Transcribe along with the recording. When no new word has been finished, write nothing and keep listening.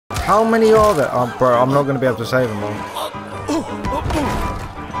How many are there? Oh, bro, I'm not going to be able to save them all.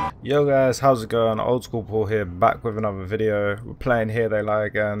 Yo guys, how's it going? Old School Paul here, back with another video. We're playing Here They Lie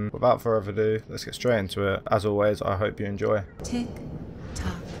again. Without further ado, let's get straight into it. As always, I hope you enjoy. Tick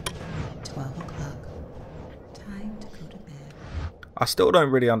tock, 12 o'clock. Time to go to bed. I still don't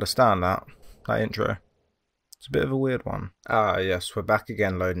really understand that intro. It's a bit of a weird one. Ah yes, we're back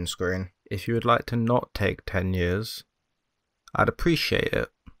again, loading screen. If you would like to not take 10 years, I'd appreciate it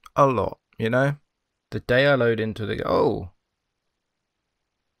a lot, you know? The day I load into the... Oh,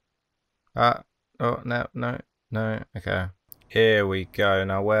 no, okay. Here we go.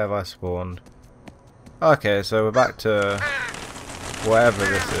 Now, where have I spawned? Okay, so we're back to whatever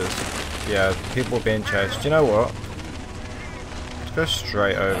this is. Yeah, people being chased. Do you know what? Let's go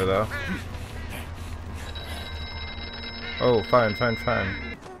straight over there. Oh, phone.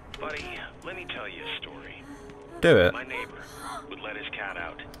 Buddy, let me tell you a story. Do it. My neighbor would let his cat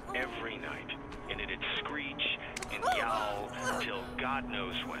out every night, and it'd screech and yowl till God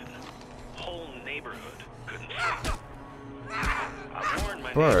knows when. Whole neighborhood couldn't sleep. I warned my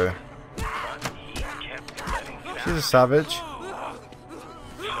neighbor, but he kept letting it She's a out. savage. So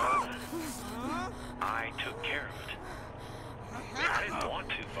I took care of it. I didn't want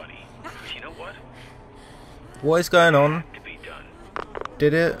to, buddy. But you know what? What is going on? To be done.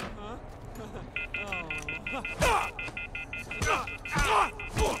 Did it?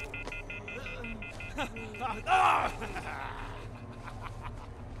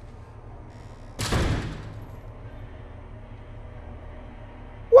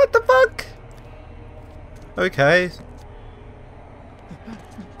 What the fuck? Okay.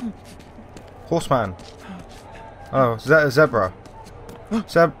 Horseman. Oh, zebra.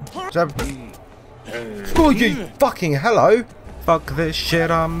 Zebra. Oh, you fucking hello. Fuck this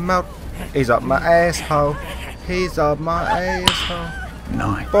shit, I'm out. He's up my asshole. He's up my asshole.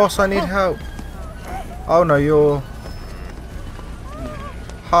 Nine. Boss, I need help. Oh no, you're...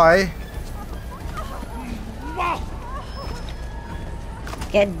 Hi.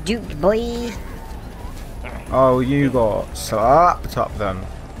 Get duped, boy. Oh, you got slapped up then.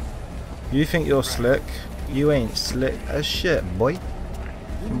 You think you're slick? You ain't slick as shit, boy.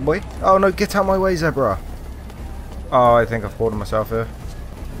 Boy. Oh no, get out my way, zebra. Oh, I think I've boarded myself here.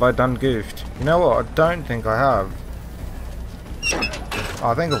 Have I done goofed? You know what? I don't think I have.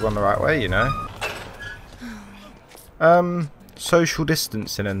 I think I've gone the right way, you know. Social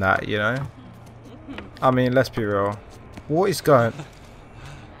distancing and that, you know. I mean, let's be real. What is going...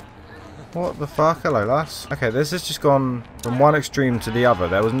 What the fuck? Hello, lass. Okay, this has just gone from one extreme to the other.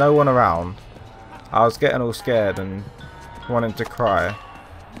 There was no one around. I was getting all scared and wanting to cry.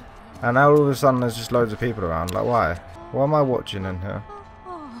 And now all of a sudden there's just loads of people around. Like, why? What am I watching in here?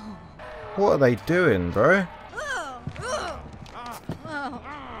 What are they doing, bro?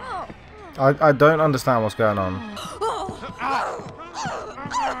 I don't understand what's going on.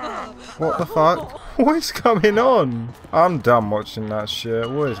 What the fuck? What is going on? I'm done watching that shit.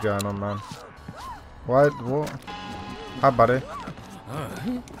 What is going on, man? What? Hi, buddy.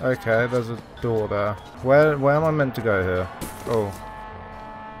 Okay, there's a door there. Where am I meant to go here? Oh.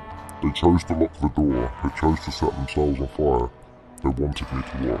 They chose to lock the door. They chose to set themselves on fire. They wanted me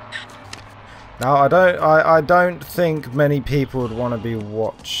to watch. Now, I don't think many people would want to be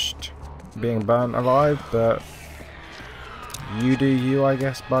watched being burnt alive, but you do you, I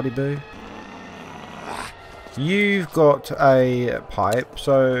guess, buddy boo. You've got a pipe,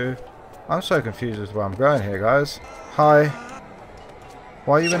 so I'm so confused as to where I'm going here, guys. Hi.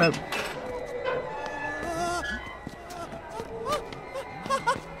 Why are you in a...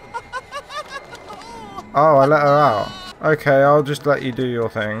 Oh, I let her out. Okay, I'll just let you do your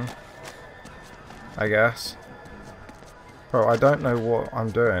thing, I guess. Bro, I don't know what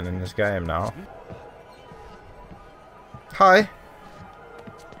I'm doing in this game now. Hi.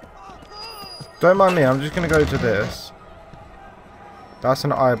 Don't mind me, I'm just gonna go to this. That's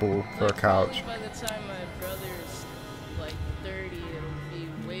an eyeball for a couch. By the time my brother's like 30, it'll be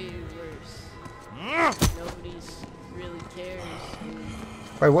way worse. Nobody's really cares.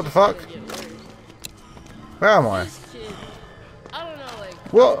 Wait, what the fuck? It'll get worse. Where am I? This kid, I don't know, like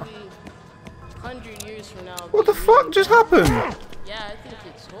What? maybe 100 years from now. What the fuck just happened? Yeah, I think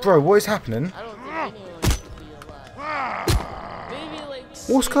it's horrible. Bro, what is happening? I don't think anyone should be alive. Maybe like.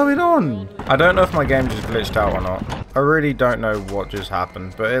 What's going on? I don't know if my game just glitched out or not. I really don't know what just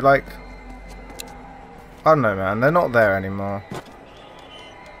happened, but it like... I don't know, man. They're not there anymore.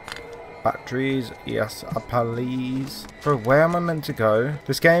 Batteries, yes, please. Bro, where am I meant to go?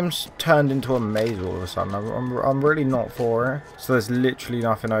 This game's turned into a maze all of a sudden. I'm really not for it. So there's literally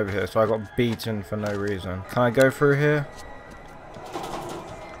nothing over here. So I got beaten for no reason. Can I go through here?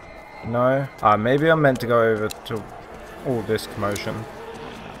 No? Maybe I'm meant to go over to all this commotion.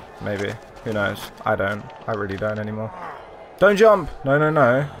 Maybe. Who knows? I don't. I really don't anymore. Don't jump! No, no,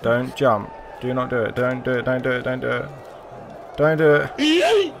 no. Don't jump. Do not do it. Don't do it. Don't do it. Don't do it. Don't do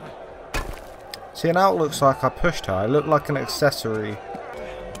it. See, now it looks like I pushed her. I look like an accessory.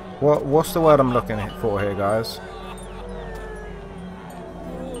 What's the word I'm looking for here, guys?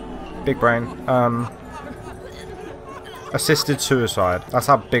 Big brain. Assisted suicide. That's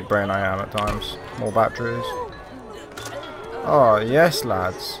how big brain I am at times. More batteries. Oh, yes,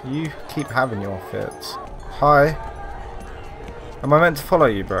 lads. You keep having your fits. Hi. Am I meant to follow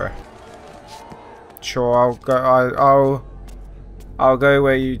you, bro? Sure, I'll go. I'll go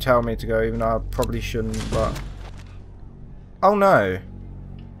where you tell me to go, even though I probably shouldn't, but... Oh, no.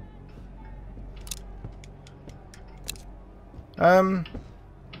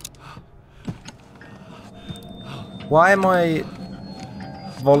 Why am I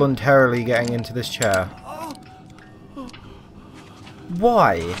voluntarily getting into this chair?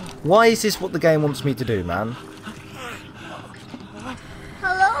 Why? Why is this what the game wants me to do, man?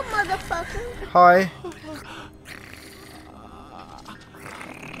 Hello, motherfucker. Hi.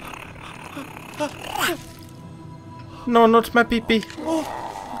 No, not my pee-pee.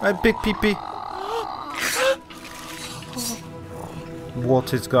 My big pee-pee.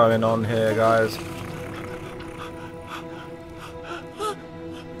 What is going on here, guys?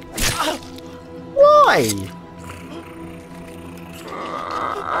 Why?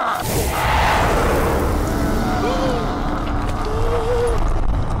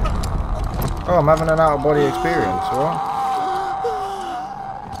 Oh, I'm having an out-of-body experience, what?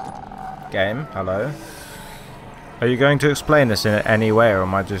 Game, hello. Are you going to explain this in any way, or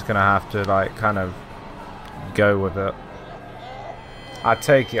am I just going to have to, like, kind of go with it? I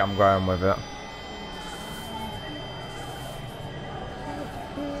take it I'm going with it.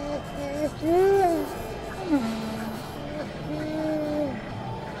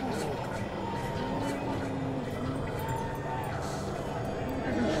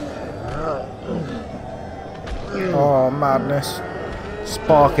 Oh, madness.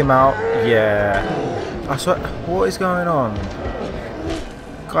 Spark him out. Yeah. I swear, what is going on?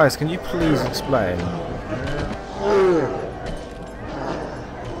 Guys, can you please explain?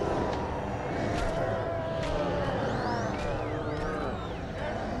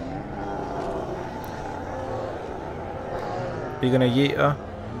 Are you gonna yeet her?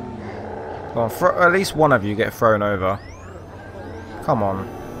 Come on, at least one of you get thrown over. Come on.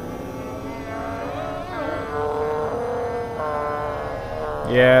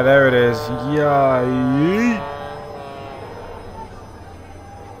 Yeah, there it is. Yeah, yeet.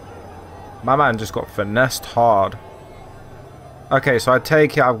 My man just got finessed hard. Okay, so I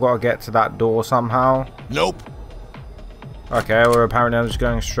take it I've got to get to that door somehow. Nope. Okay, well apparently I'm just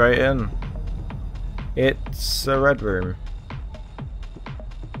going straight in. It's a red room.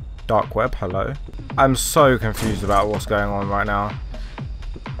 Dark web, hello. I'm so confused about what's going on right now.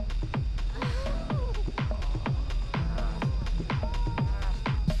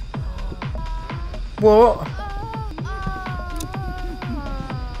 What?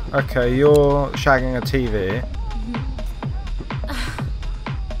 Okay, you're shagging a TV.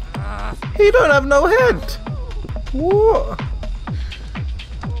 He don't have no head. What?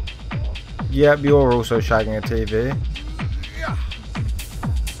 Yep, you're also shagging a TV.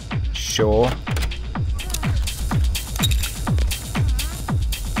 Sure.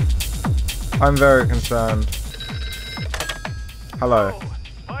 I'm very concerned. Hello. Oh,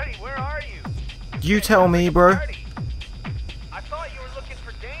 buddy, where are you? You tell me, bro. I thought you were looking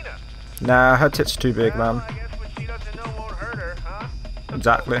for Dana. Nah, her tits too big, Well, man. I guess what she doesn't know won't hurt her, huh?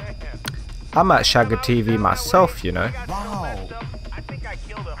 Exactly. I might shag a TV myself, you know. Wow. I think I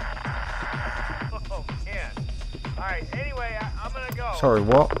killed him. Oh, man. Alright, anyway, I'm gonna go. Sorry,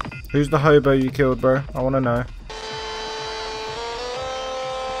 what? Who's the hobo you killed, bro? I want to know.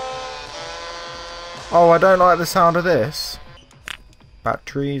 Oh, I don't like the sound of this.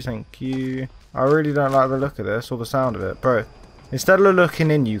 Batteries, thank you. I really don't like the look of this or the sound of it. Bro, instead of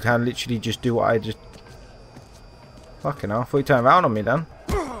looking in, you can literally just do what I just... Fucking hell, I thought you turned around on me then.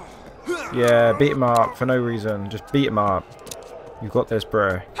 Yeah, beat him up for no reason. Just beat him up. You got this,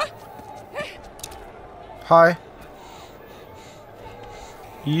 bro. Hi.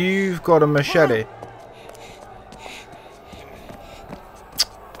 You've got a machete.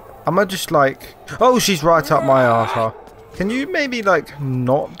 Am I just like... Oh, she's right up my arse. Can you maybe like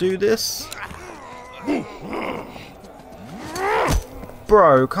not do this?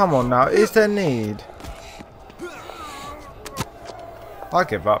 Bro, come on now. Is there need? I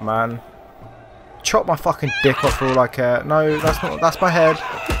give up, man. Chop my fucking dick off for all I care. No, that's not... That's my head.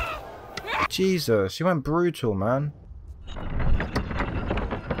 Jesus, you went brutal, man.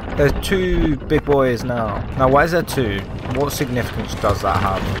 There's 2 big boys now. Now, why is there 2? What significance does that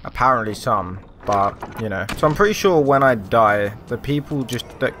have? Apparently some, but, you know. So I'm pretty sure when I die, the people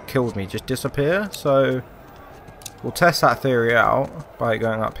that killed me just disappear. So we'll test that theory out by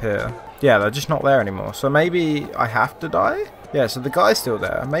going up here. Yeah, they're just not there anymore. So maybe I have to die? Yeah, so the guy's still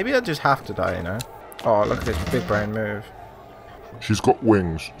there. Maybe I just have to die, you know. Oh, look at this big brain move. She's got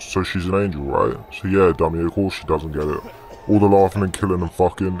wings, so she's an angel, right? So yeah, dummy, of course she doesn't get it. All the laughing and killing and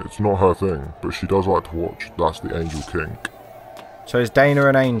fucking, it's not her thing, but she does like to watch. That's the angel kink. So is Dana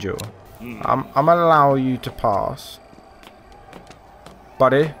an angel? I'm gonna allow you to pass.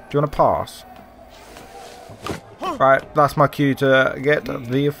 Buddy, do you want to pass? Right, that's my cue to get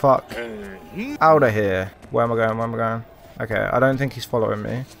the fuck out of here. Where am I going? Where am I going? Okay, I don't think he's following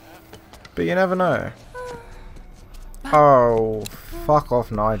me. But you never know. Oh, fuck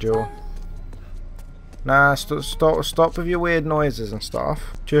off, Nigel. Nah, stop with your weird noises and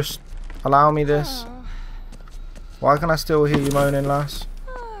stuff. Just allow me this. Why can I still hear you moaning, lass?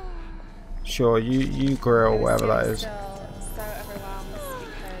 Sure, you grill, whatever that is.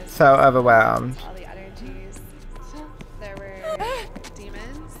 So overwhelmed. All the energies. There were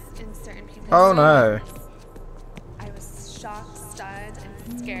demons in certain people's Oh no. I was shocked, stunned,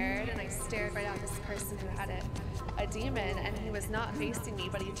 and scared, and I stared right at this person who had a demon, and he was not facing me,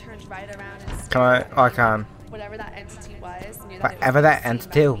 but he turned right around and stared. Can I can. Whatever that entity was, knew that Whatever that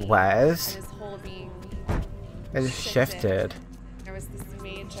entity was. and his whole being It shifted. There was this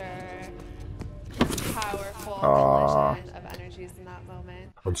major, powerful collision of energies in that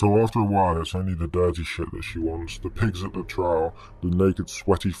moment. And so after a while, it's only the dirty shit that she wants. The pigs at the trowel, the naked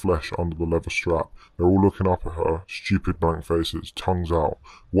sweaty flesh under the leather strap. They're all looking up at her, stupid blank faces, tongues out.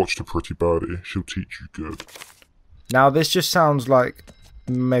 Watch the pretty birdie, she'll teach you good. Now this just sounds like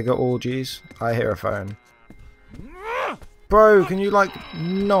mega orgies. I hear a phone. Bro, can you like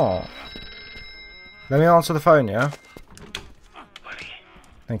not? Let me answer the phone, yeah? Buddy,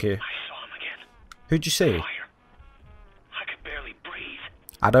 Thank you. I saw him again. Who'd you see? Fire. I could barely breathe.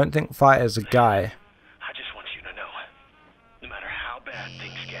 I don't think Fighter's a guy. I just want you to know, no matter how bad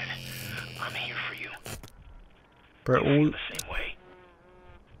things get, I'm here for you. But You feel all the same way,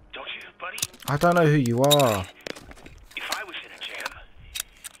 don't you, buddy? I don't know who you are. If I was in a jam,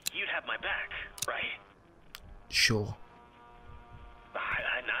 you'd have my back, right? Sure.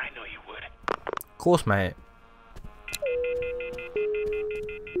 I know you would. Of course, mate.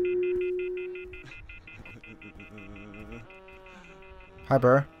 Hi,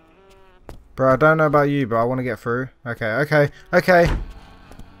 bro. Bro, I don't know about you, but I want to get through. Okay.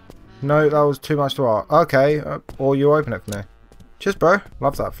 No, that was too much to ask. Okay, or you open it for me. Cheers, bro.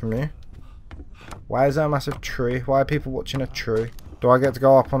 Love that from you. Why is there a massive tree? Why are people watching a tree? Do I get to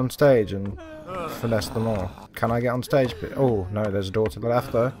go up on stage and finesse them all? Can I get on stage? Oh, no, there's a door to the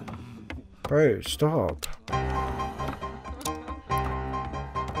left, though. Bro, stop.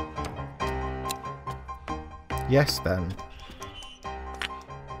 Yes, then.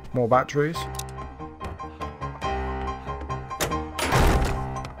 More batteries.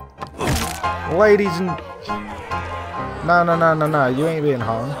 Ladies and... No, you ain't being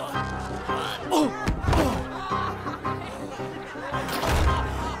hung.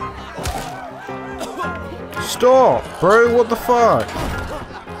 Stop, bro, what the fuck?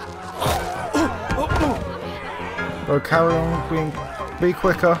 Bro, carry on, be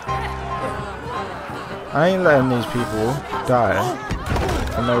quicker. I ain't letting these people die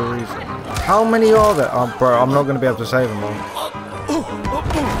for no reason. How many are there? Oh, bro, I'm not going to be able to save them all.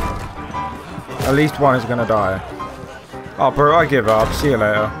 At least one is going to die. Oh, bro, I give up. See you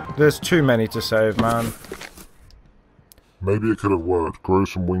later. There's too many to save, man. Maybe it could have worked. Grow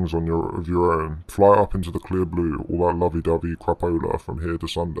some wings of your own. Fly up into the clear blue, all that lovey-dovey crapola from here to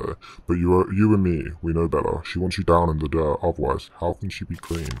Sunday. But you and me, we know better. She wants you down in the dirt, otherwise, how can she be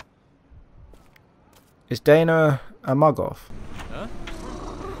clean? Is Dana a mug-off?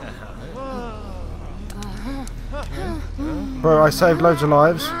 Bro, I saved loads of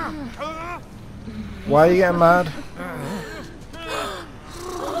lives. Why are you getting mad?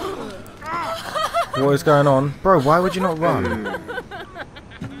 What is going on? Bro, why would you not run?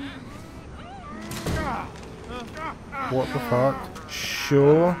 What the fuck?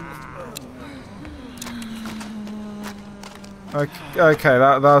 Sure. Okay,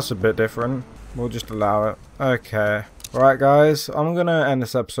 that's a bit different. We'll just allow it. Okay. Alright guys, I'm going to end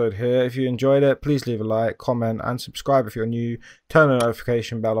this episode here. If you enjoyed it, please leave a like, comment, and subscribe if you're new. Turn the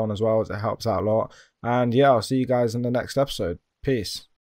notification bell on as well, as it helps out a lot. And yeah, I'll see you guys in the next episode. Peace.